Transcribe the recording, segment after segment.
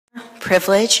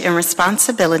privilege and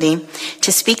responsibility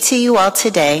to speak to you all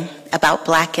today about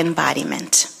Black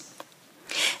embodiment.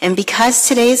 And because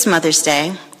today is Mother's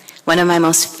Day, one of my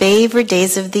most favorite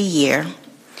days of the year,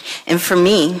 and for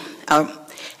me,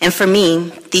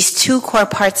 these two core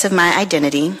parts of my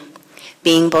identity,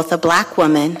 being both a Black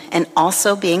woman and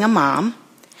also being a mom,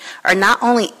 are not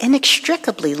only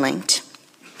inextricably linked,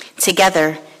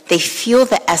 together they fuel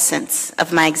the essence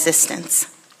of my existence.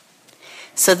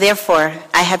 So therefore,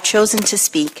 I have chosen to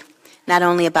speak not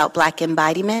only about Black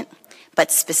embodiment, but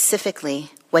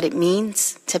specifically what it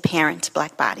means to parent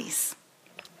Black bodies.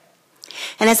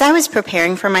 And as I was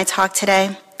preparing for my talk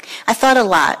today, I thought a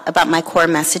lot about my core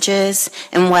messages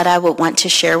and what I would want to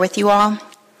share with you all.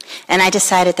 And I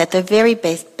decided that the very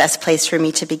best place for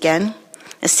me to begin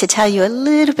is to tell you a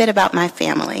little bit about my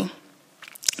family.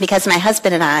 Because my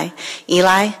husband and I,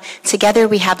 Eli, together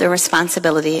we have the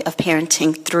responsibility of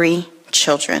parenting 3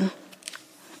 children.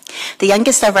 The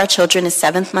youngest of our children is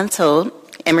 7 months old,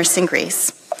 Emerson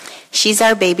Grace. She's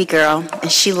our baby girl,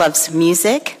 and she loves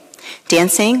music,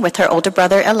 dancing with her older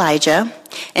brother Elijah,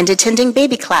 and attending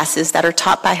baby classes that are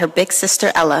taught by her big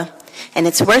sister Ella. And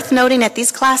it's worth noting that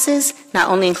these classes not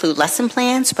only include lesson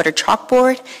plans, but a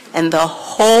chalkboard and the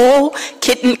whole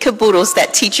kit and caboodles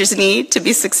that teachers need to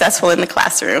be successful in the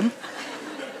classroom.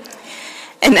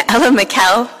 And Ella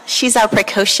McKell, she's our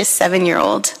precocious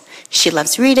 7-year-old. She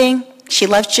loves reading, she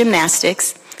loves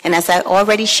gymnastics, and as I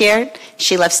already shared,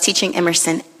 she loves teaching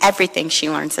Emerson everything she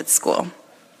learns at school.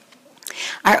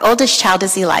 Our oldest child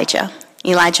is Elijah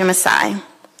Masai.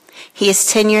 He is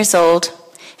 10 years old,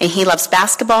 and he loves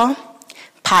basketball,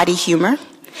 potty humor,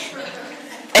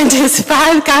 and his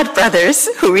 5 godbrothers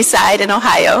who reside in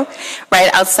Ohio, right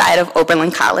outside of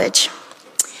Oberlin College.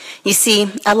 You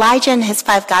see, Elijah and his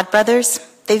 5 godbrothers,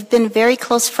 they've been very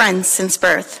close friends since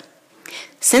birth.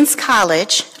 Since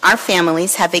college, our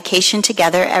families have vacationed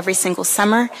together every single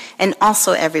summer and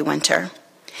also every winter.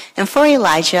 And for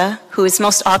Elijah, who is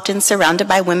most often surrounded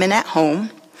by women at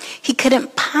home, he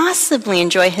couldn't possibly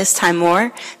enjoy his time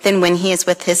more than when he is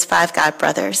with his 5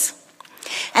 godbrothers.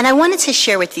 And I wanted to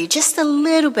share with you just a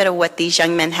little bit of what these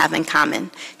young men have in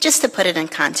common, just to put it in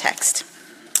context.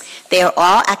 They are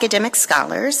all academic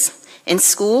scholars. In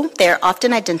school, they are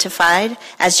often identified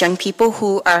as young people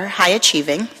who are high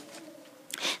achieving.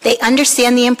 They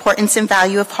understand the importance and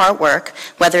value of hard work,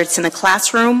 whether it's in the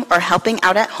classroom or helping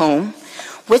out at home.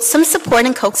 With some support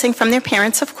and coaxing from their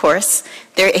parents, of course,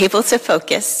 they're able to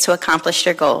focus to accomplish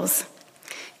their goals.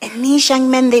 And these young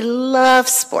men, they love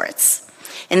sports,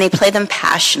 and they play them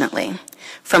passionately.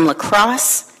 From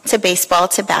lacrosse to baseball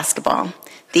to basketball,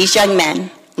 these young men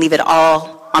leave it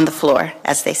all on the floor,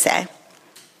 as they say.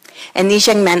 And these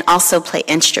young men also play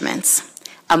instruments.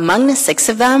 Among the 6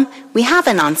 of them, we have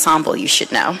an ensemble, you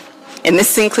should know. And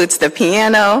this includes the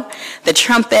piano, the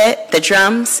trumpet, the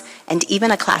drums, and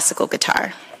even a classical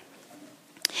guitar.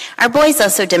 Our boys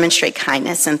also demonstrate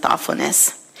kindness and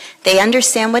thoughtfulness. They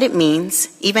understand what it means,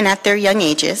 even at their young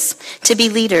ages, to be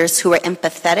leaders who are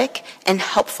empathetic and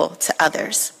helpful to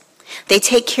others. They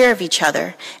take care of each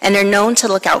other and are known to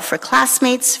look out for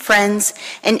classmates, friends,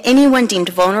 and anyone deemed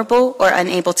vulnerable or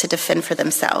unable to defend for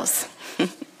themselves.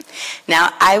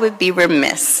 Now, I would be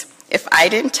remiss if I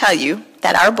didn't tell you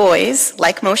that our boys,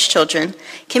 like most children,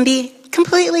 can be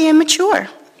completely immature.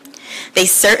 They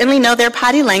certainly know their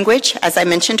potty language, as I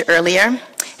mentioned earlier,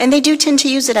 and they do tend to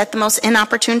use it at the most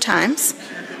inopportune times.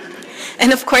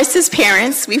 And of course, as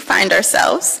parents, we find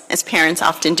ourselves, as parents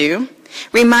often do,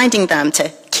 reminding them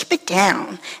to keep it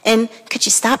down, and could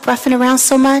you stop roughing around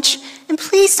so much? And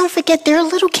please don't forget there are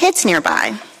little kids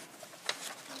nearby.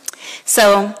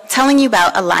 So, telling you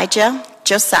about Elijah,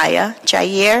 Josiah,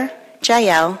 Jair,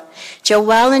 Jael,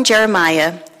 Joel, and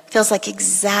Jeremiah feels like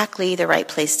exactly the right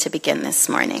place to begin this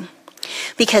morning.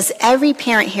 Because every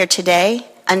parent here today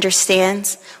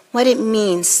understands what it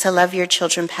means to love your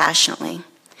children passionately.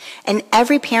 And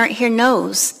every parent here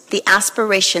knows the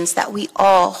aspirations that we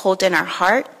all hold in our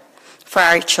heart for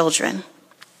our children.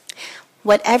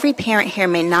 What every parent here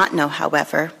may not know,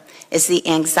 however, is the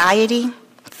anxiety,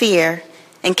 fear,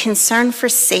 and concern for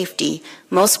safety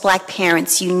most Black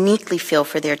parents uniquely feel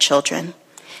for their children,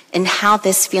 and how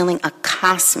this feeling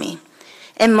accosts me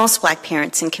and most Black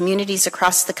parents in communities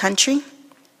across the country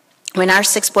when our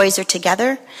 6 boys are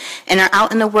together and are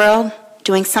out in the world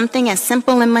doing something as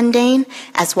simple and mundane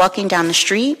as walking down the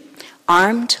street,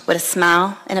 armed with a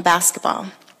smile and a basketball.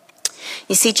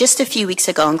 You see, just a few weeks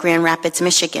ago in Grand Rapids,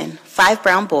 Michigan, 5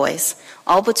 brown boys,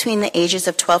 all between the ages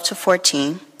of 12 to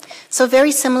 14, so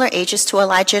very similar ages to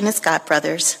Elijah and his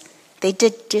godbrothers, they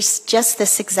did just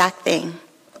this exact thing.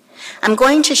 I'm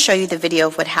going to show you the video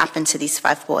of what happened to these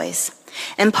 5 boys.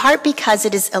 in part because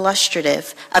it is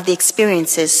illustrative of the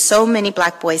experiences so many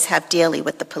black boys have daily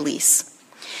with the police.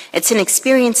 It's an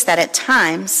experience that at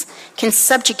times can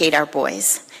subjugate our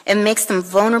boys and makes them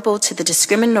vulnerable to the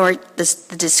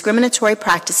discriminatory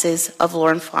practices of law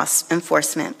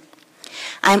enforcement.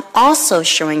 I'm also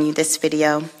showing you this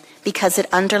video because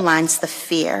it underlines the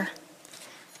fear,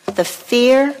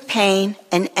 pain,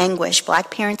 and anguish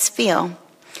black parents feel,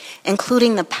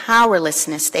 including the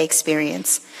powerlessness they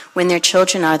experience when their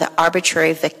children are the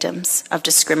arbitrary victims of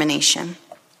discrimination.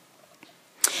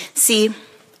 See,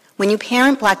 when you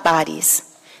parent black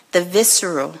bodies, the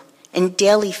visceral and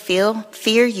daily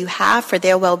fear you have for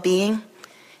their well-being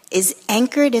is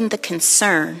anchored in the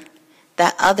concern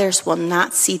that others will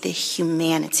not see the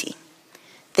humanity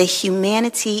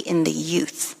in the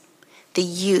youth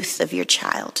of your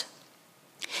child.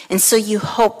 And so you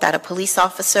hope that a police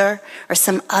officer or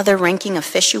some other ranking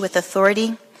official with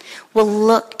authority will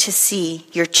look to see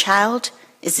your child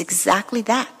is exactly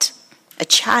that, a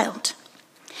child.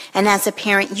 And as a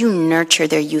parent, you nurture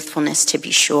their youthfulness to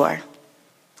be sure.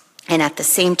 And at the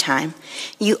same time,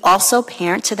 you also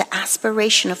parent to the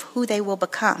aspiration of who they will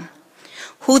become,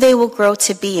 who they will grow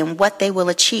to be, and what they will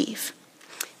achieve.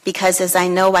 Because as I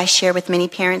know I share with many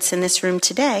parents in this room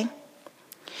today,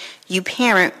 you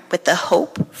parent with the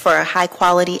hope for a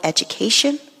high-quality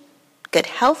education, good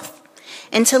health,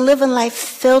 and to live a life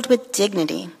filled with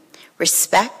dignity,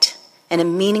 respect, and a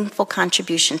meaningful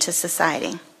contribution to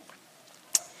society.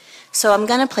 So I'm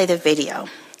going to play the video,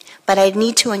 but I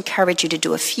need to encourage you to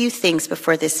do a few things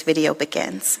before this video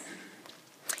begins.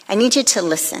 I need you to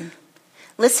listen.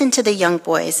 Listen to the young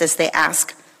boys as they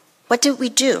ask, "What did we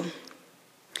do?"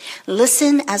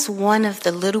 Listen as one of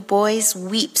the little boys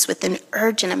weeps with an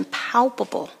urgent and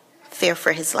palpable fear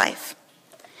for his life.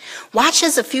 Watch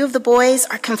as a few of the boys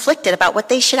are conflicted about what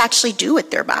they should actually do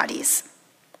with their bodies,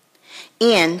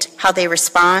 and how they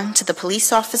respond to the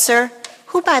police officer,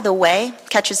 who, by the way,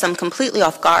 catches them completely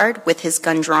off guard with his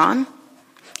gun drawn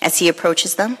as he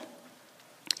approaches them.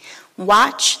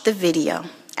 Watch the video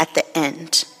at the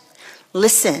end.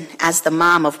 Listen as the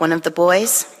mom of one of the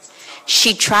boys,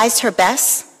 she tries her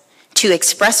best to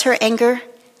express her anger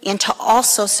and to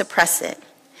also suppress it.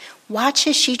 Watch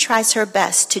as she tries her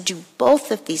best to do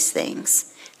both of these things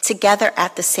together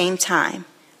at the same time,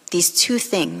 these two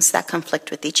things that conflict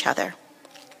with each other.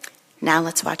 Now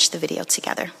let's watch the video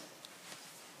together.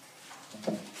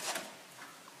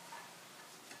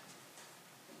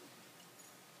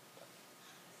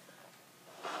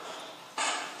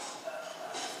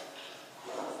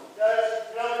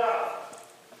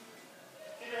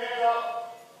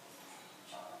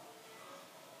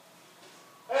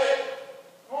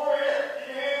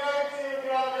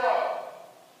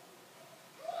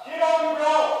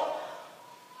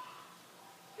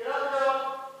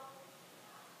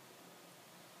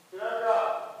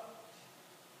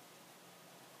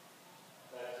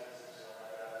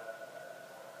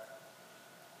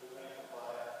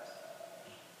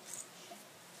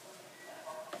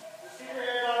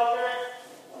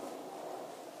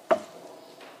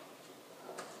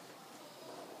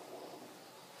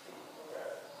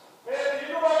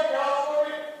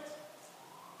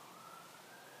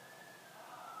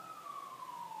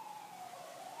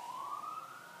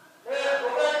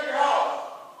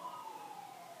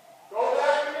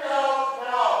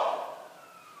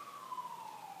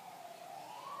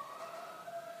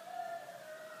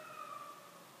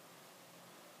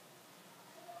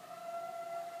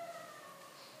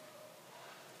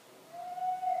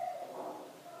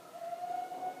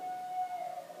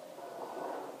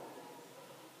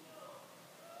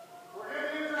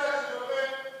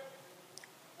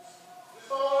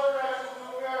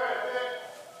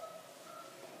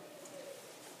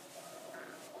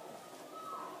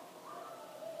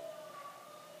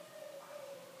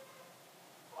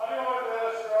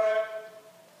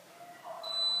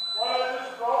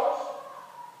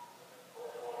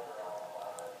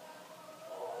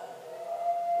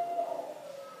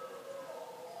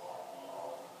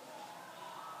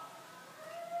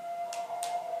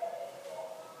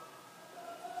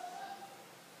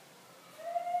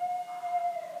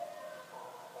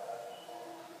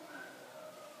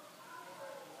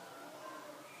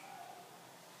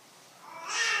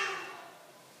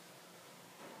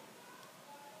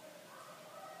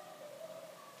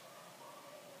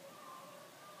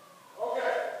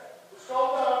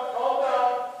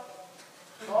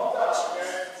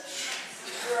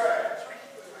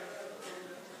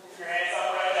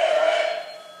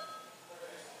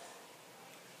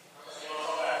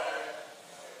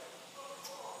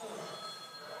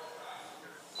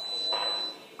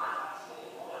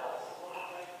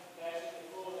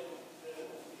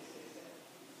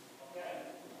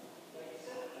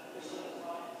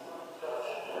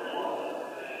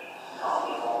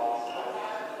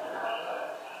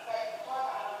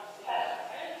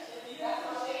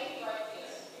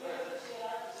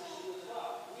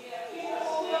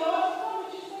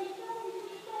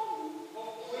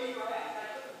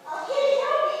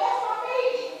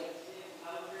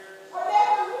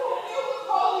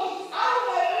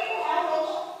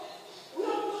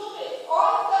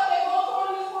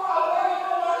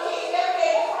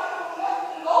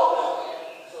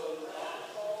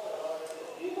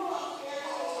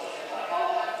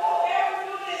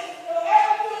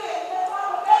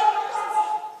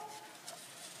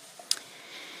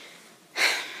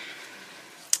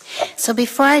 So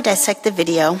before I dissect the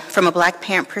video from a black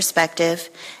parent perspective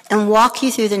and walk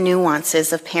you through the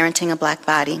nuances of parenting a black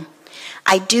body,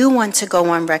 I do want to go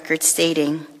on record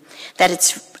stating that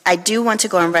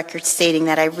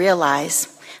I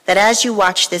realize that as you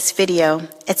watch this video,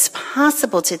 it's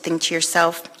possible to think to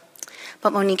yourself,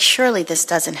 but Monique, surely this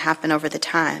doesn't happen over the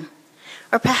time.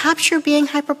 Or perhaps you're being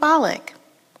hyperbolic.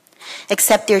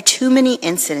 Except there are too many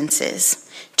incidences,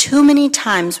 too many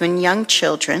times when young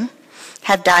children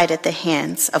have died at the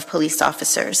hands of police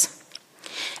officers.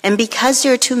 And because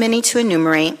there are too many to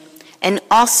enumerate, and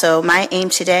also my aim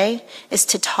today is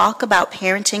to talk about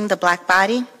parenting the black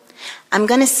body, I'm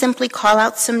going to simply call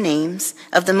out some names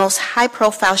of the most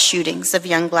high-profile shootings of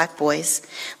young black boys,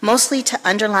 mostly to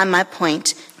underline my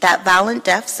point that violent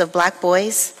deaths of black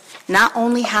boys not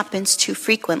only happens too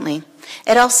frequently,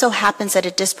 it also happens at a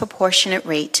disproportionate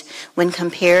rate when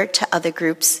compared to other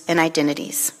groups and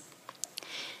identities.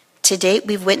 To date,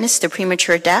 we've witnessed the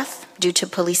premature death due to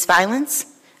police violence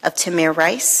of Tamir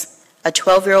Rice, a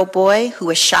 12-year-old boy who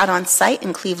was shot on sight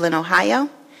in Cleveland, Ohio.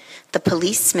 The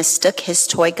police mistook his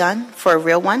toy gun for a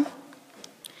real one.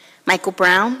 Michael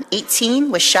Brown,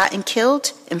 18, was shot and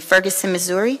killed in Ferguson,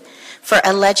 Missouri for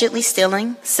allegedly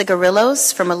stealing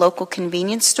cigarillos from a local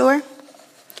convenience store.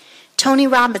 Tony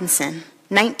Robinson,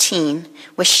 19,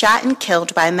 was shot and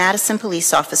killed by a Madison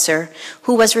police officer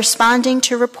who was responding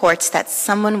to reports that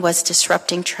someone was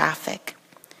disrupting traffic.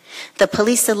 The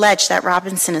police alleged that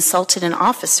Robinson assaulted an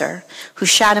officer who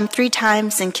shot him 3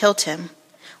 times and killed him,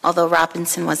 although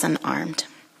Robinson was unarmed.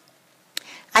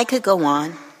 I could go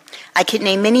on. I could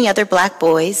name many other black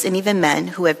boys and even men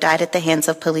who have died at the hands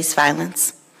of police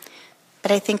violence.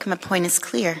 But I think my point is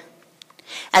clear.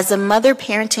 As a mother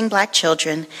parenting black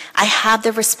children, I have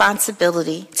the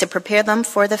responsibility to prepare them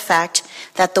for the fact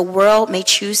that the world may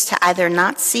choose to either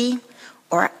not see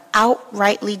or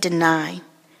outrightly deny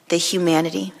the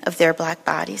humanity of their black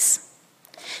bodies.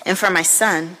 And for my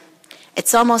son,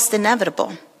 it's almost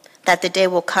inevitable that the day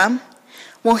will come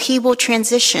when he will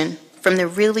transition from the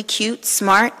really cute,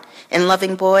 smart, and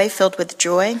loving boy filled with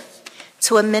joy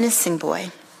to a menacing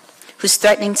boy who's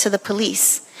threatening to the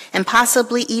police and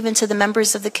possibly even to the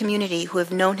members of the community who have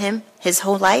known him his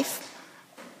whole life.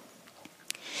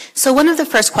 So one of the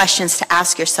first questions to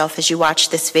ask yourself as you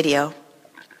watch this video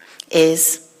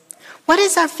is, what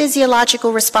is our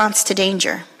physiological response to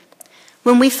danger?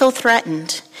 When we feel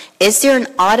threatened, is there an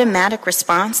automatic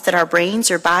response that our brains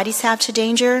or bodies have to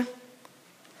danger?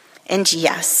 And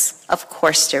yes, of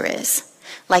course there is.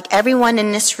 Like everyone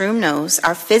in this room knows,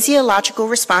 our physiological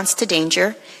response to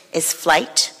danger is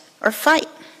flight or fight.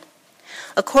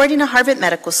 According to Harvard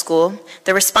Medical School,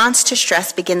 the response to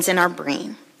stress begins in our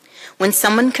brain. When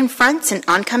someone confronts an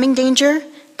oncoming danger,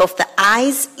 both the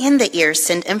eyes and the ears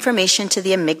send information to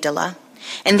the amygdala,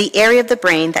 and the area of the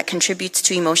brain that contributes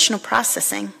to emotional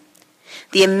processing.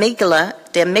 The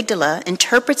amygdala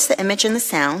interprets the image and the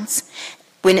sounds.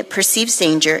 When it perceives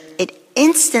danger, it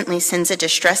instantly sends a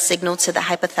distress signal to the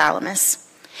hypothalamus.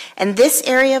 And this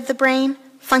area of the brain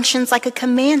functions like a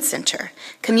command center,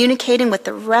 communicating with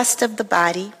the rest of the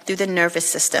body through the nervous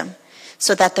system,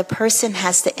 so that the person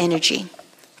has the energy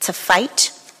to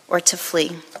fight or to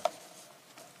flee.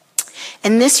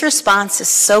 And this response is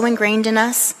so ingrained in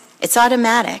us, it's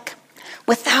automatic.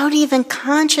 Without even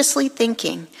consciously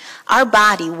thinking, our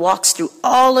body walks through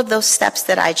all of those steps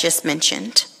that I just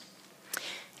mentioned.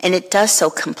 And it does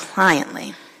so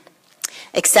compliantly.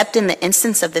 Except in the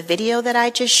instance of the video that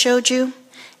I just showed you,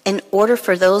 in order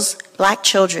for those black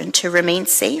children to remain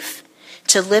safe,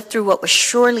 to live through what was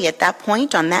surely at that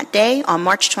point, on that day, on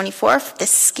March 24th, the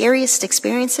scariest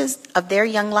experiences of their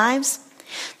young lives,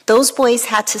 those boys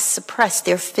had to suppress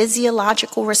their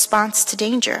physiological response to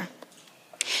danger.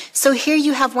 So here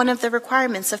you have one of the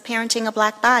requirements of parenting a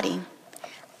black body.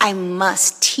 I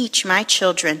must teach my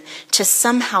children to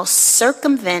somehow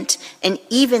circumvent and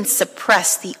even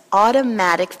suppress the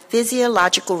automatic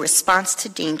physiological response to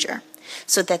danger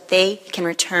so that they can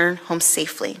return home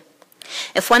safely.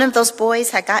 If one of those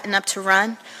boys had gotten up to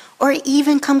run or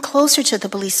even come closer to the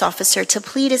police officer to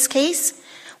plead his case,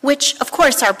 which of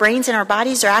course our brains and our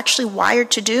bodies are actually wired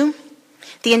to do,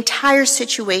 the entire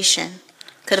situation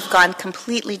could have gone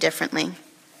completely differently.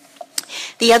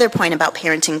 The other point about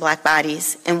parenting black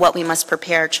bodies and what we must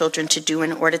prepare our children to do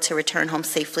in order to return home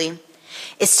safely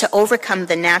is to overcome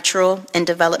the natural and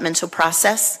developmental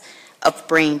process of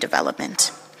brain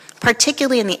development,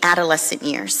 particularly in the adolescent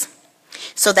years,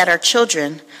 so that our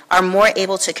children are more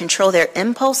able to control their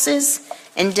impulses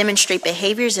and demonstrate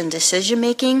behaviors and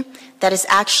decision-making that is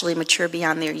actually mature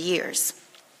beyond their years.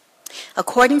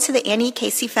 According to the Annie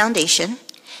Casey Foundation,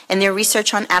 in their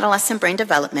research on adolescent brain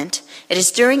development, It is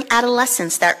during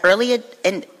adolescence that early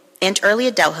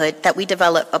adulthood that we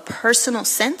develop a personal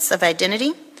sense of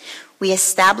identity. We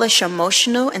establish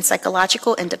emotional and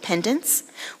psychological independence.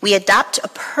 We adopt a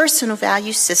personal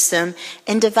value system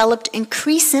and develop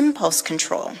increased impulse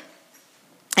control.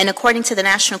 And according to the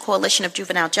National Coalition of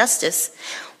Juvenile Justice,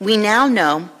 we now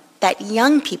know that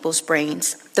young people's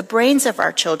brains, the brains of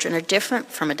our children, are different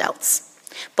from adults,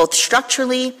 both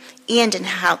structurally and in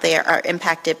how they are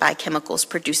impacted by chemicals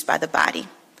produced by the body,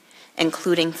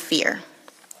 including fear.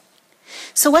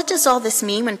 So what does all this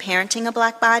mean when parenting a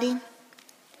Black body?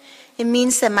 It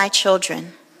means that my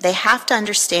children, they have to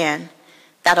understand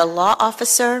that a law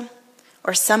officer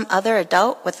or some other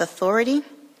adult with authority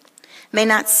may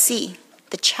not see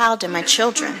the child in my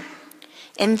children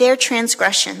in their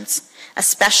transgressions,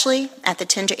 especially at the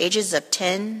tender ages of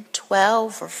 10,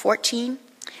 12, or 14,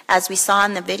 as we saw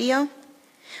in the video,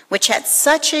 which at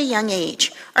such a young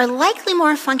age are likely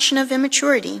more a function of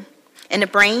immaturity in a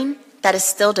brain that is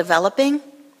still developing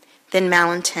than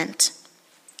malintent.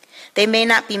 They may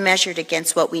not be measured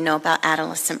against what we know about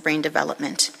adolescent brain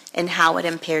development and how it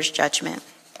impairs judgment.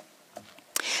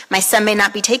 My son may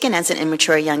not be taken as an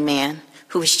immature young man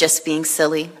who is just being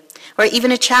silly, or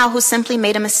even a child who simply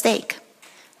made a mistake,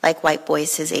 like white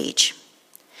boys his age.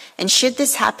 And should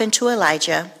this happen to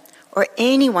Elijah or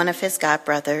any one of his god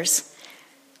brothers,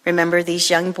 remember these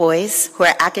young boys who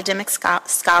are academic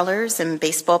scholars and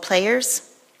baseball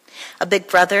players, a big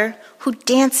brother who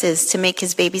dances to make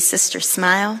his baby sister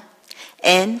smile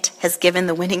and has given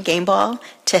the winning game ball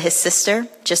to his sister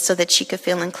just so that she could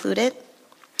feel included.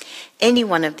 Any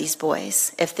one of these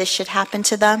boys, if this should happen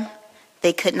to them,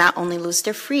 they could not only lose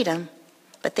their freedom,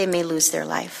 but they may lose their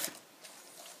life.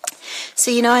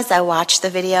 So as I watch the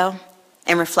video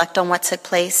and reflect on what took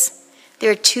place,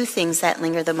 there are two things that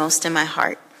linger the most in my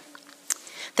heart.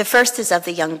 The first is of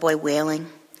the young boy wailing.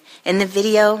 In the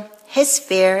video, his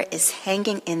fear is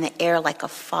hanging in the air like a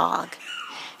fog.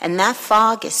 And that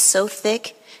fog is so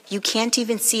thick, you can't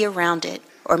even see around it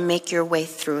or make your way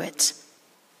through it.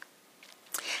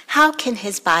 How can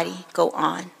his body go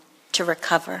on to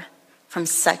recover from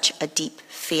such a deep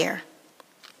fear?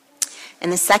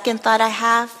 And the second thought I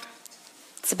have,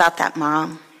 it's about that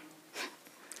mom.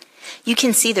 You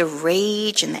can see the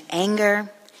rage and the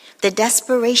anger, the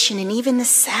desperation, and even the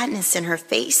sadness in her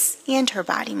face and her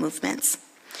body movements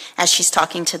as she's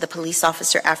talking to the police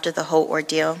officer after the whole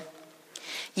ordeal.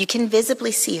 You can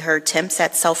visibly see her attempts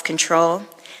at self-control,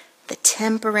 the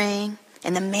tempering,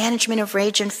 and the management of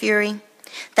rage and fury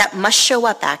that must show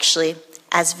up actually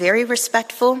as very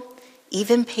respectful,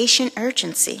 even patient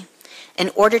urgency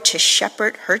in order to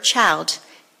shepherd her child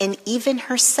and even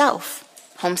herself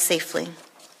home safely.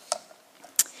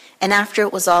 And after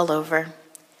it was all over,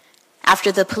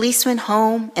 after the police went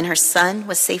home and her son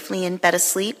was safely in bed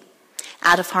asleep,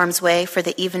 out of harm's way for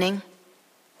the evening,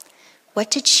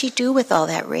 what did she do with all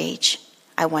that rage,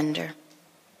 I wonder?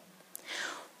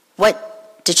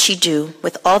 What did she do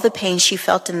with all the pain she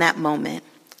felt in that moment,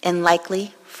 and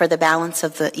likely for the balance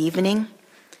of the evening,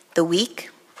 the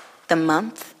week, the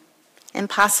month, and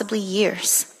possibly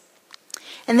years?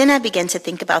 And then I began to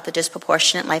think about the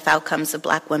disproportionate life outcomes of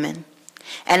Black women.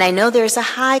 And I know there's a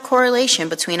high correlation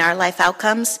between our life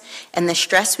outcomes and the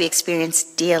stress we experience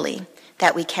daily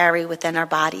that we carry within our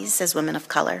bodies as women of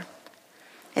color.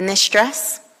 And this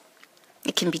stress,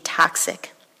 it can be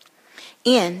toxic.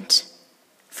 And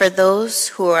for those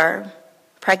who are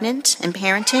pregnant and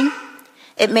parenting,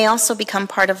 it may also become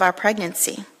part of our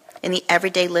pregnancy in the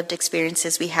everyday lived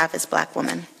experiences we have as Black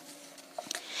women.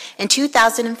 In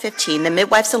 2015, the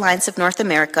Midwives Alliance of North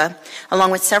America,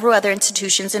 along with several other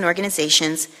institutions and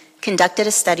organizations, conducted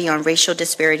a study on racial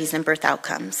disparities in birth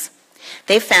outcomes.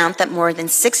 They found that more than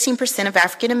 16% of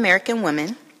African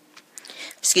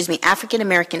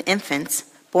American infants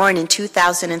born in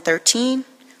 2013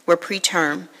 were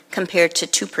preterm compared to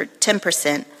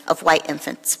 10% of white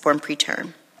infants born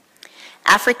preterm.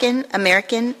 African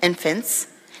American infants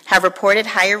have reported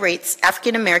higher rates of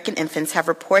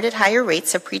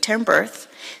preterm birth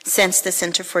since the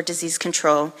Center for Disease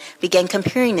Control began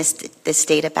comparing this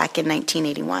data back in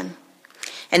 1981.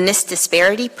 And this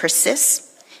disparity persists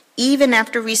even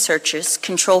after researchers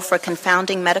control for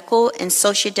confounding medical and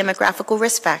socio-demographical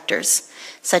risk factors,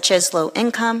 such as low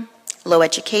income, low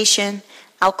education,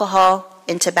 alcohol,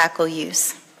 and tobacco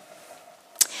use.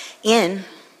 And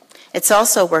it's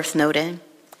also worth noting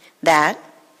that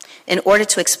in order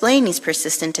to explain these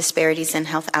persistent disparities in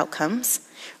health outcomes,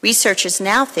 researchers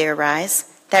now theorize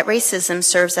that racism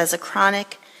serves as a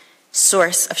chronic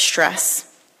source of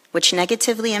stress, which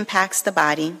negatively impacts the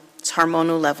body,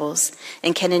 hormonal levels,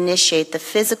 and can initiate the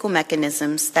physical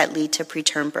mechanisms that lead to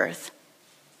preterm birth.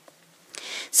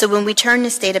 So when we turn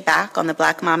this data back on the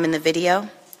black mom in the video,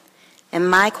 in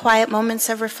my quiet moments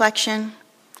of reflection,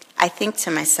 I think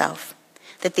to myself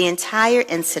that the entire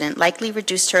incident likely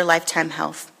reduced her lifetime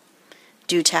health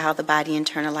due to how the body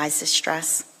internalizes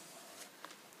stress.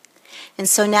 And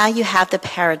so now you have the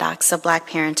paradox of black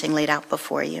parenting laid out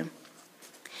before you.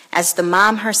 As the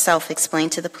mom herself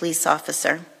explained to the police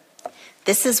officer,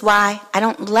 this is why I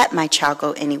don't let my child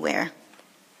go anywhere.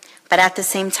 But at the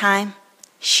same time,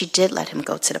 she did let him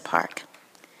go to the park.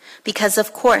 Because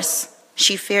of course,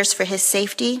 she fears for his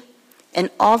safety,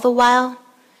 and all the while,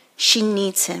 she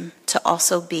needs him to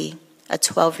also be a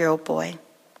 12-year-old boy.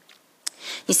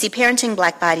 You see, parenting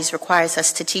black bodies requires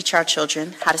us to teach our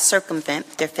children how to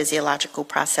circumvent their physiological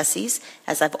processes,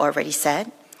 as I've already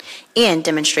said, and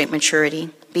demonstrate maturity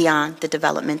beyond the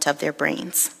development of their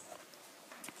brains.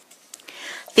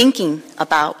 Thinking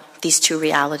about these two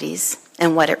realities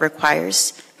and what it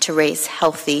requires to raise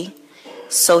healthy,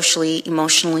 socially,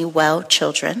 emotionally well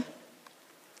children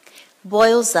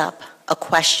boils up a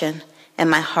question in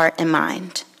my heart and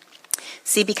mind.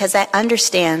 See, because I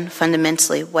understand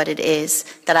fundamentally what it is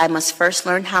that I must first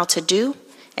learn how to do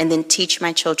and then teach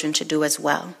my children to do as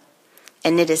well.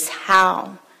 And it is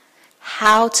how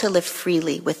to live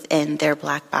freely within their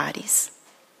black bodies.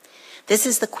 This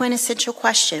is the quintessential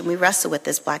question we wrestle with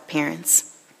as black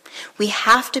parents. We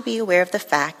have to be aware of the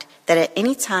fact that at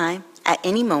any time, at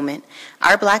any moment,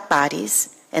 our black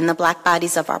bodies and the black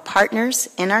bodies of our partners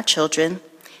and our children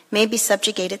may be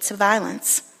subjugated to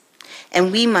violence.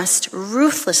 And we must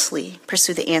ruthlessly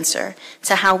pursue the answer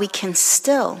to how we can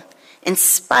still, in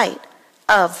spite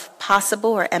of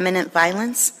possible or imminent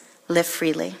violence, live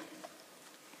freely.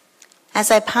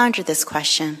 As I ponder this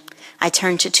question, I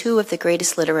turn to two of the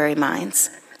greatest literary minds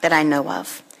that I know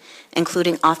of,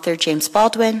 including author James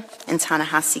Baldwin and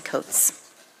Ta-Nehisi Coates.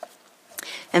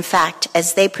 In fact,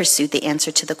 as they pursued the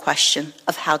answer to the question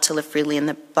of how to live freely in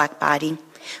the black body,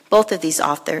 both of these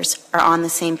authors are on the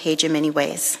same page in many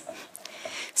ways.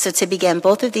 So to begin,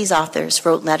 both of these authors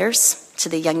wrote letters to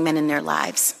the young men in their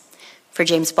lives. For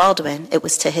James Baldwin, it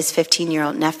was to his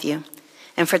 15-year-old nephew.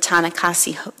 And for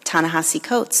Ta-Nehisi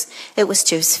Coates, it was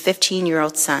to his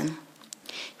 15-year-old son.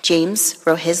 James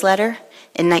wrote his letter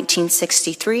in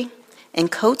 1963,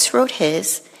 and Coates wrote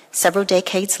his several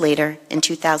decades later in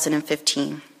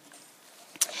 2015.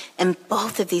 And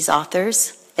both of these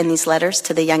authors, in these letters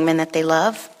to the young men that they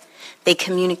love, they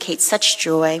communicate such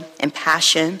joy and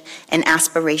passion and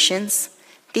aspirations.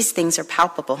 These things are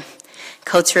palpable.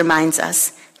 Coates reminds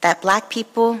us that black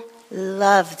people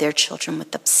love their children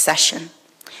with obsession.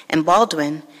 And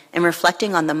Baldwin, in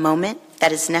reflecting on the moment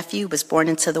that his nephew was born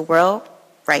into the world,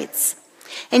 writes,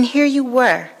 "And here you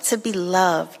were, to be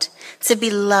loved,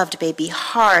 baby,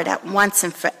 hard at once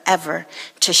and forever,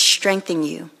 to strengthen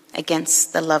you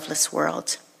against the loveless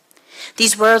world."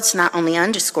 These words not only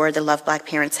underscore the love black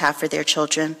parents have for their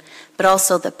children, but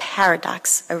also the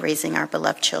paradox of raising our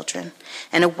beloved children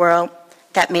in a world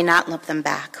that may not love them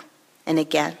back, and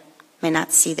again, may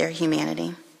not see their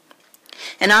humanity.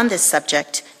 And on this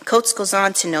subject, Coates goes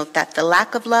on to note that the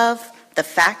lack of love, the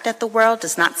fact that the world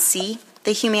does not see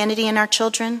the humanity in our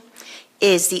children,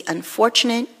 is the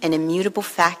unfortunate and immutable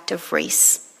fact of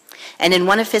race. And in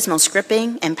one of his most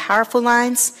gripping and powerful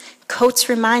lines, Coates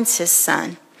reminds his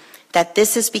son that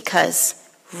this is because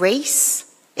race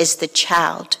is the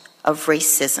child of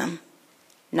racism,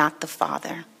 not the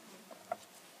father.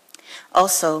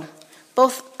 Also,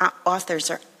 both authors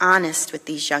are honest with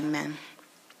these young men.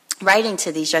 Writing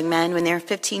to these young men when they're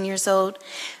 15 years old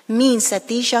means that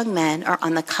these young men are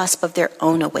on the cusp of their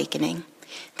own awakening.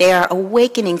 They are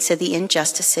awakening to the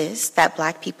injustices that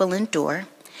black people endure,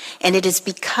 and it is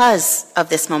because of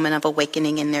this moment of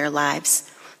awakening in their lives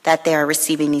that they are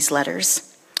receiving these letters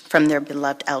from their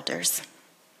beloved elders.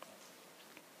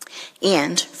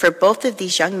 And for both of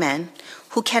these young men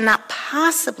who cannot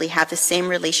possibly have the same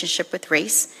relationship with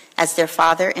race as their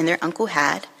father and their uncle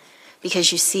had,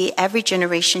 because you see, every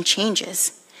generation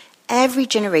changes. Every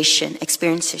generation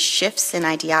experiences shifts in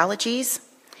ideologies.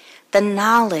 The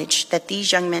knowledge that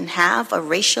these young men have of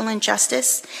racial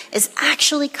injustice is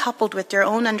actually coupled with their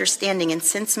own understanding and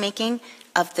sense-making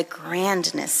of the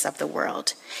grandness of the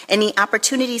world and the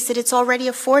opportunities that it's already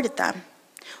afforded them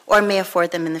or may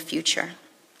afford them in the future.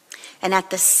 And at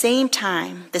the same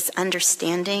time, this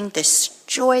understanding, this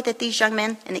joy that these young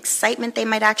men and excitement they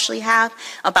might actually have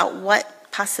about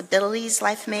what possibilities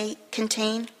life may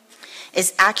contain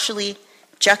is actually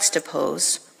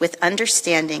juxtaposed with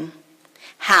understanding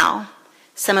how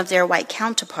some of their white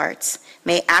counterparts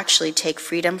may actually take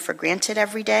freedom for granted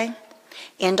every day,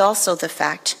 and also the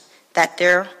fact that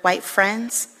their white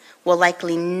friends will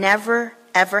likely never,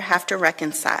 ever have to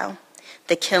reconcile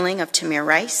the killing of Tamir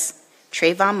Rice,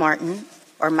 Trayvon Martin,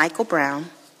 or Michael Brown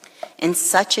in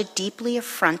such a deeply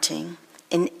affronting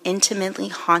and intimately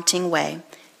haunting way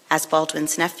as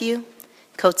Baldwin's nephew,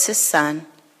 Coates' son,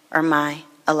 or my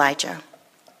Elijah.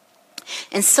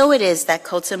 And so it is that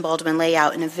Coates and Baldwin lay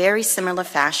out in a very similar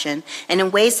fashion and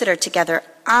in ways that are together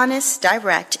honest,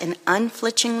 direct, and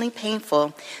unflinchingly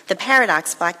painful, the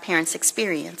paradox Black parents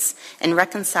experience in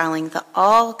reconciling the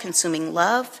all-consuming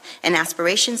love and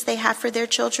aspirations they have for their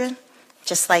children,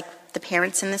 just like the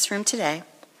parents in this room today,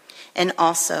 and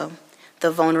also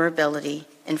the vulnerability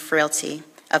and frailty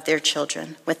of their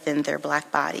children within their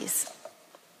Black bodies.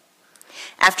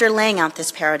 After laying out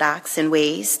this paradox in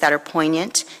ways that are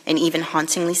poignant and even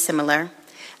hauntingly similar,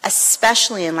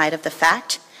 especially in light of the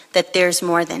fact that there's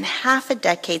more than half a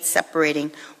decade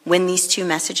separating when these two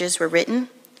messages were written,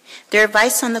 their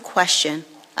advice on the question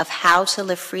of how to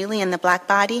live freely in the Black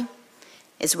body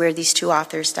is where these two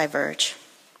authors diverge.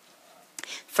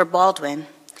 For Baldwin,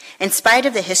 in spite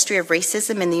of the history of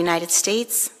racism in the United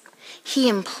States, he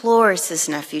implores his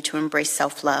nephew to embrace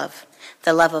self-love,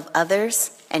 the love of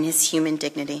others, and his human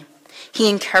dignity. He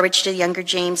encouraged the younger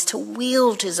James to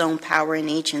wield his own power and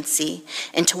agency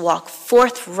and to walk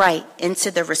forthright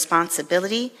into the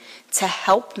responsibility to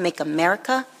help make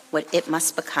America what it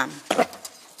must become.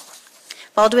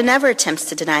 Baldwin never attempts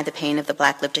to deny the pain of the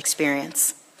Black lived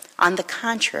experience. On the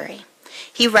contrary,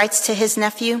 he writes to his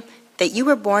nephew that you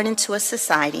were born into a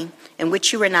society in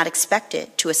which you were not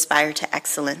expected to aspire to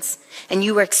excellence, and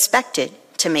you were expected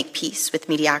to make peace with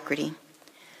mediocrity.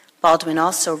 Baldwin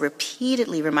also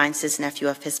repeatedly reminds his nephew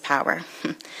of his power.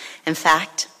 In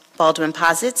fact, Baldwin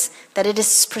posits that it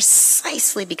is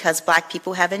precisely because Black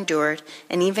people have endured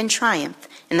and even triumphed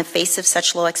in the face of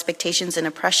such low expectations and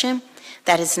oppression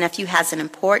that his nephew has an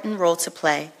important role to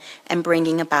play in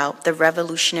bringing about the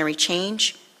revolutionary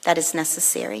change that is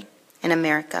necessary in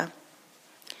America.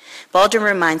 Baldwin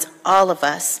reminds all of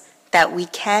us that we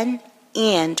can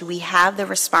and we have the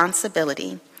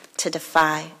responsibility to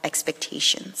defy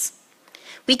expectations.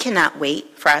 We cannot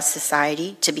wait for our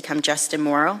society to become just and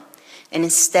moral, and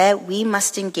instead we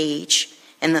must engage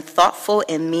in the thoughtful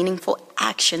and meaningful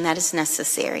action that is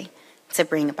necessary to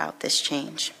bring about this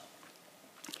change.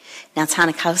 Now,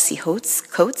 Ta-Nehisi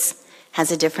Coates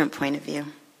has a different point of view.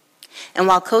 And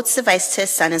while Coates' advice to his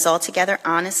son is altogether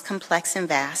honest, complex, and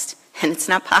vast, and it's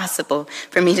not possible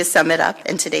for me to sum it up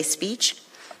in today's speech,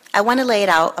 I want to lay it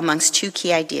out amongst two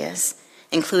key ideas,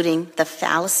 including the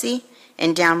fallacy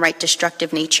and downright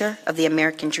destructive nature of the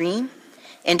American dream,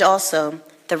 and also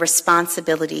the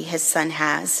responsibility his son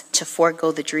has to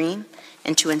forego the dream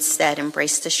and to instead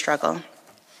embrace the struggle.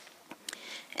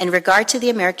 In regard to the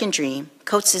American dream,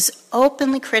 Coates is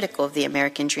openly critical of the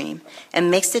American dream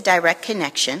and makes the direct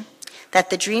connection that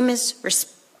the dream is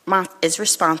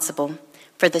responsible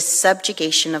for the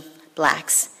subjugation of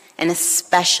Blacks, and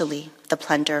especially the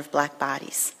plunder of Black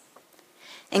bodies.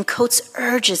 And Coates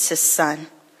urges his son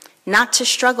not to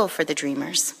struggle for the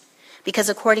dreamers, because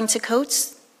according to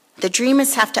Coates, the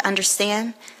dreamers have to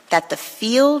understand that the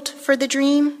field for the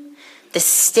dream, the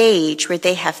stage where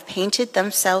they have painted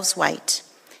themselves white,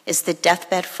 is the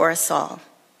deathbed for us all.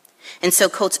 And so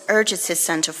Coates urges his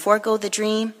son to forego the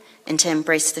dream and to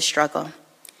embrace the struggle.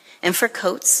 And for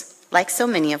Coates, like so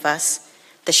many of us,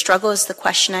 the struggle is the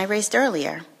question I raised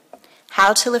earlier: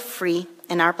 how to live free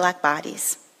in our Black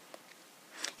bodies.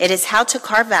 It is how to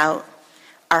carve out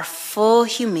our full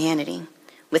humanity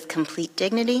with complete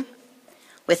dignity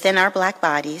within our Black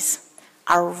bodies,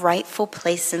 our rightful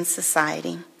place in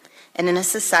society, and in a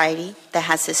society that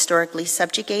has historically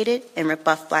subjugated and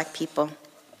rebuffed Black people.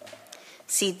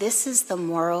 See, this is the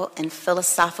moral and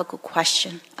philosophical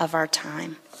question of our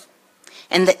time.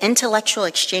 And the intellectual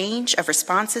exchange of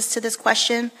responses to this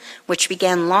question, which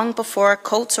began long before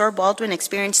Coates or Baldwin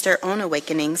experienced their own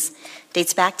awakenings,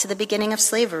 dates back to the beginning of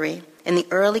slavery and the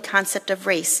early concept of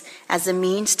race as a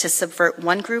means to subvert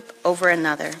one group over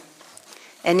another.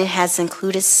 And it has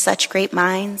included such great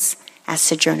minds as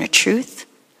Sojourner Truth,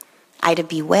 Ida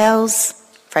B. Wells,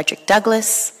 Frederick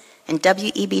Douglass, and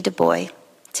W.E.B. Du Bois,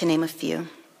 to name a few.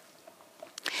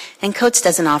 And Coates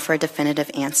doesn't offer a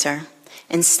definitive answer.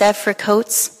 Instead, for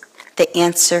Coates, the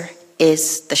answer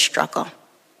is the struggle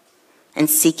and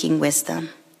seeking wisdom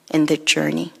in the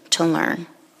journey to learn.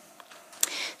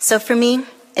 So for me,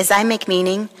 as I make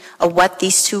meaning of what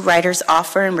these two writers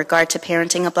offer in regard to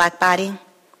parenting a Black body,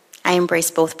 I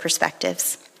embrace both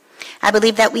perspectives. I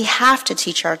believe that we have to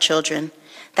teach our children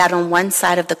that on one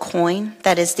side of the coin,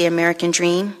 that is the American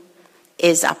dream,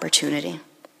 is opportunity.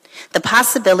 The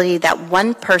possibility that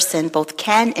one person both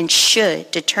can and should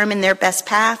determine their best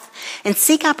path and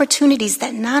seek opportunities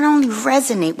that not only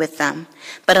resonate with them,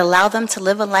 but allow them to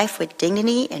live a life with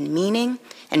dignity and meaning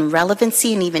and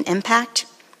relevancy and even impact,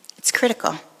 it's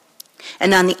critical.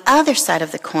 And on the other side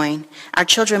of the coin, our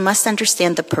children must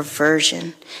understand the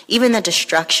perversion, even the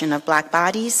destruction of Black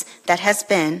bodies that has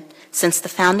been, since the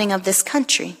founding of this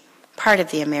country, part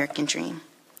of the American dream.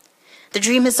 The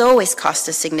dream has always cost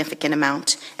a significant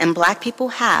amount, and Black people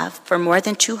have, for more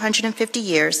than 250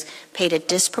 years, paid a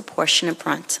disproportionate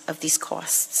brunt of these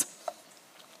costs.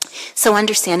 So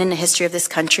understanding the history of this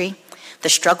country, the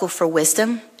struggle for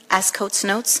wisdom, as Coates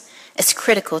notes, is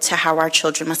critical to how our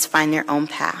children must find their own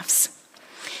paths.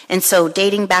 And so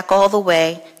dating back all the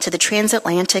way to the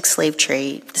transatlantic slave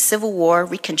trade, the Civil War,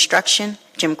 Reconstruction,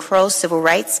 Jim Crow, civil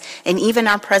rights, and even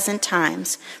our present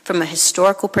times, from a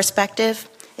historical perspective,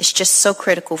 it's just so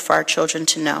critical for our children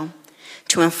to know,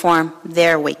 to inform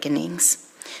their awakenings,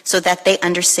 so that they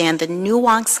understand the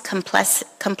nuance,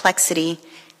 complexity,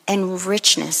 and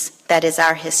richness that is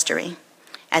our history,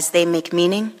 as they make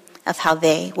meaning of how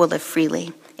they will live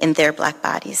freely in their Black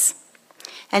bodies.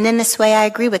 And in this way, I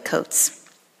agree with Coates.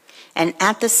 And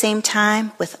at the same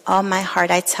time, with all my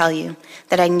heart, I tell you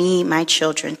that I need my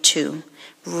children to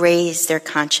raise their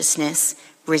consciousness,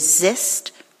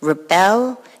 resist,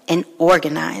 rebel, and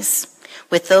organize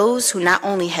with those who not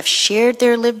only have shared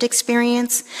their lived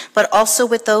experience, but also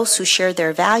with those who share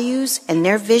their values and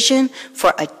their vision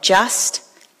for a just,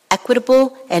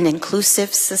 equitable, and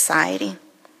inclusive society.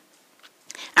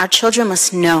 Our children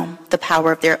must know the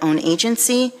power of their own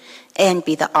agency and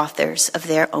be the authors of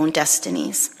their own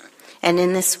destinies. And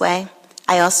in this way,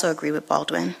 I also agree with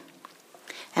Baldwin.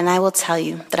 And I will tell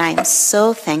you that I am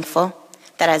so thankful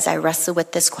that as I wrestle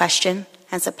with this question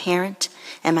as a parent,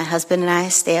 and my husband and I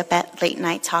stay up at late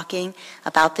night talking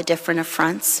about the different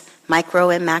affronts, micro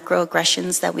and macro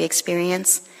aggressions that we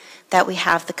experience, that we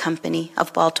have the company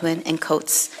of Baldwin and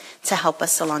Coates to help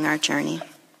us along our journey.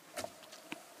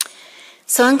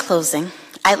 So in closing,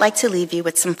 I'd like to leave you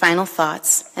with some final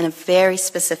thoughts and a very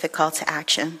specific call to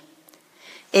action.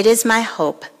 It is my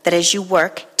hope that as you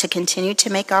work to continue to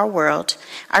make our world,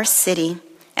 our city,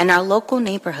 and our local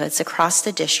neighborhoods across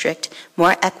the district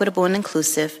more equitable and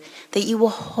inclusive, that you will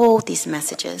hold these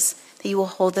messages, that you will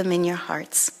hold them in your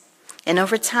hearts. And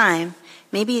over time,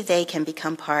 maybe they can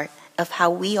become part of how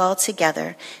we all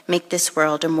together make this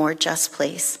world a more just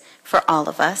place for all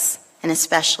of us, and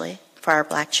especially for our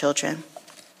Black children.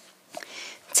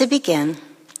 To begin,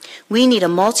 we need a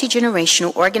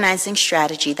multi-generational organizing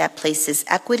strategy that places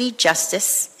equity,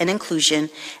 justice, and inclusion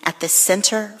at the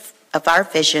center of our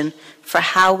vision for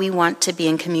how we want to be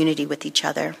in community with each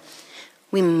other.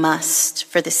 We must,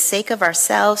 for the sake of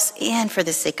ourselves and for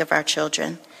the sake of our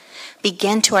children,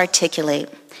 begin to articulate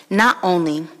not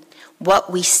only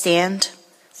what we stand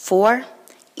for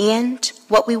and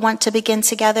what we want to begin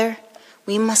together,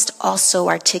 we must also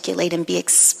articulate and be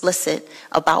explicit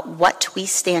about what we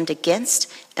stand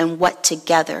against and what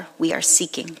together we are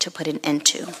seeking to put an end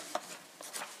to.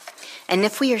 And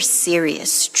if we are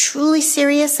serious, truly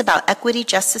serious about equity,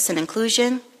 justice, and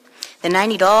inclusion, then I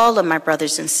need all of my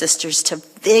brothers and sisters to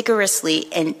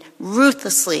vigorously and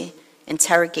ruthlessly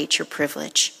interrogate your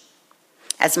privilege.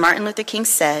 As Martin Luther King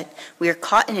said, we are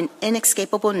caught in an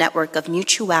inescapable network of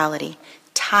mutuality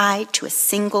tied to a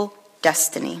single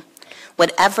destiny.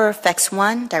 Whatever affects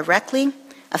one directly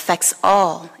affects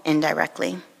all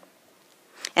indirectly.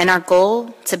 And our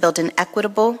goal to build an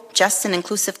equitable, just, and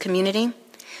inclusive community,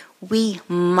 we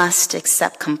must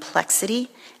accept complexity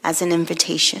as an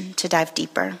invitation to dive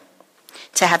deeper,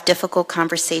 to have difficult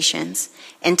conversations,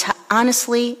 and to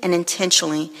honestly and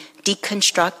intentionally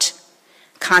deconstruct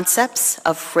concepts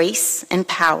of race and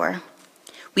power.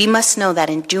 We must know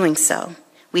that in doing so,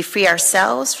 we free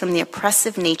ourselves from the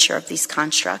oppressive nature of these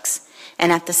constructs,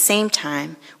 and at the same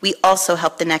time, we also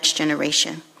help the next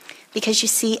generation. Because you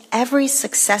see, every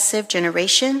successive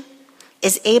generation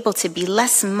is able to be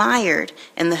less mired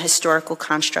in the historical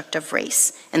construct of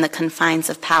race and the confines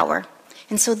of power.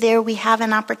 And so there we have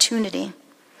an opportunity,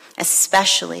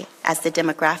 especially as the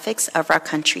demographics of our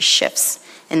country shifts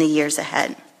in the years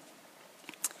ahead.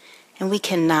 And we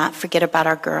cannot forget about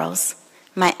our girls,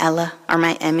 my Ella or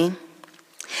my Emmy.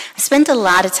 I spent a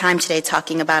lot of time today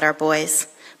talking about our boys,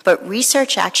 but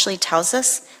research actually tells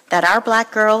us that our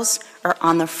Black girls are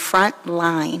on the front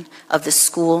line of the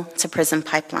school to prison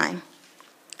pipeline.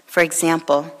 For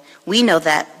example, we know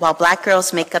that while Black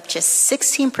girls make up just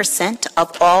 16%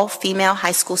 of all female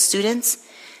high school students,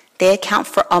 they account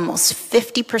for almost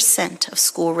 50% of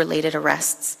school-related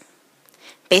arrests.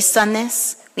 Based on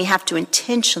this, we have to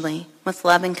intentionally, with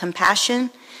love and compassion,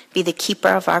 be the keeper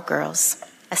of our girls,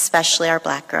 especially our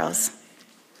Black girls.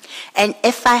 And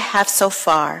if I have so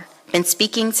far been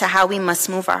speaking to how we must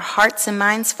move our hearts and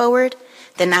minds forward,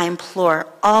 then I implore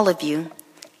all of you,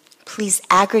 please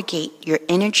aggregate your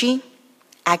energy,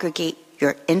 aggregate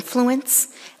your influence,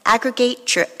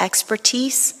 aggregate your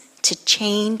expertise to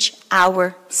change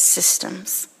our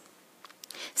systems.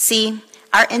 See,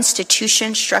 our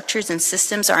institutions, structures, and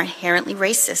systems are inherently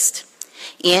racist.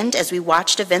 And as we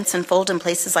watched events unfold in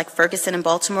places like Ferguson and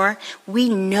Baltimore, we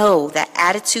know that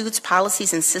attitudes,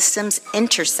 policies, and systems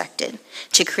intersected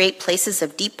to create places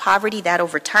of deep poverty that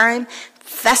over time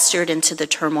festered into the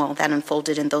turmoil that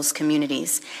unfolded in those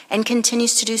communities and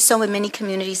continues to do so in many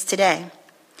communities today.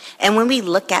 And when we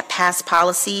look at past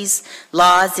policies,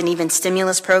 laws, and even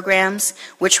stimulus programs,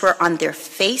 which were on their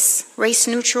face race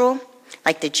neutral,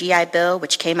 like the GI Bill,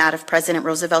 which came out of President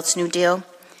Roosevelt's New Deal,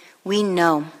 we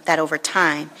know that over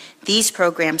time, these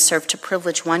programs serve to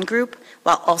privilege one group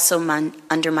while also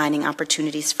undermining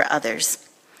opportunities for others.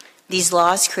 These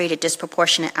laws created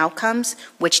disproportionate outcomes,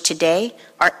 which today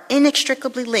are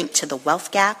inextricably linked to the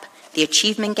wealth gap, the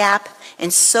achievement gap,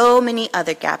 and so many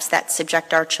other gaps that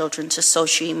subject our children to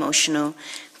social, emotional,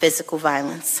 physical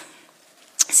violence.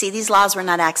 See, these laws were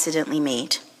not accidentally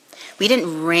made. We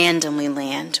didn't randomly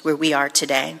land where we are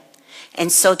today.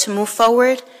 And so to move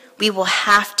forward, we will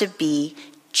have to be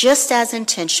just as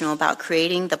intentional about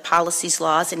creating the policies,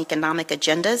 laws, and economic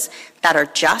agendas that are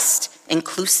just,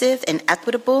 inclusive, and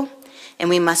equitable, and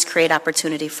we must create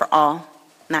opportunity for all,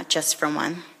 not just for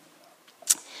one.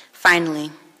 Finally,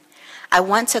 I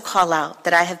want to call out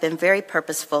that I have been very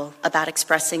purposeful about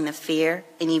expressing the fear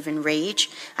and even rage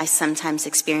I sometimes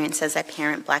experience as I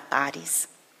parent Black bodies.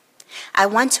 I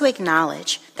want to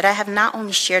acknowledge that I have not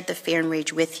only shared the fear and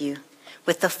rage with you,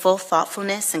 with the full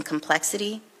thoughtfulness and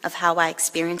complexity of how I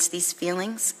experience these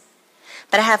feelings,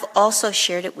 but I have also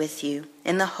shared it with you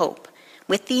in the hope,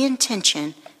 with the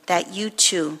intention that you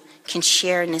too can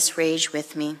share in this rage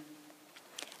with me.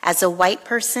 As a white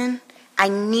person, I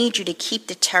need you to keep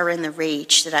the terror and the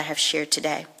rage that I have shared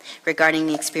today regarding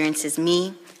the experiences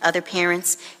me, other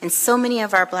parents, and so many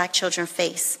of our Black children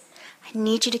face. I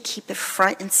need you to keep it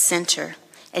front and center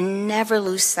and never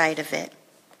lose sight of it.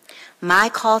 My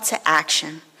call to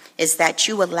action is that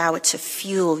you allow it to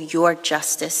fuel your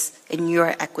justice and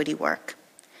your equity work.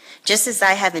 Just as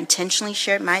I have intentionally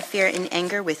shared my fear and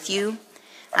anger with you,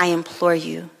 I implore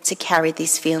you to carry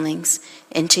these feelings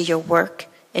into your work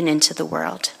and into the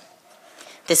world.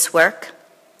 This work,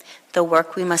 the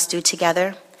work we must do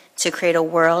together to create a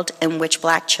world in which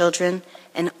Black children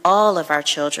and all of our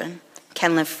children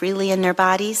can live freely in their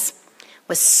bodies,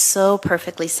 was so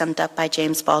perfectly summed up by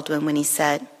James Baldwin when he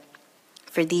said,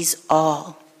 "For these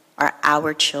all are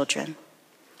our children.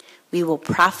 We will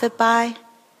profit by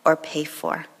or pay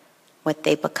for what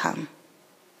they become."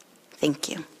 Thank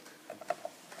you.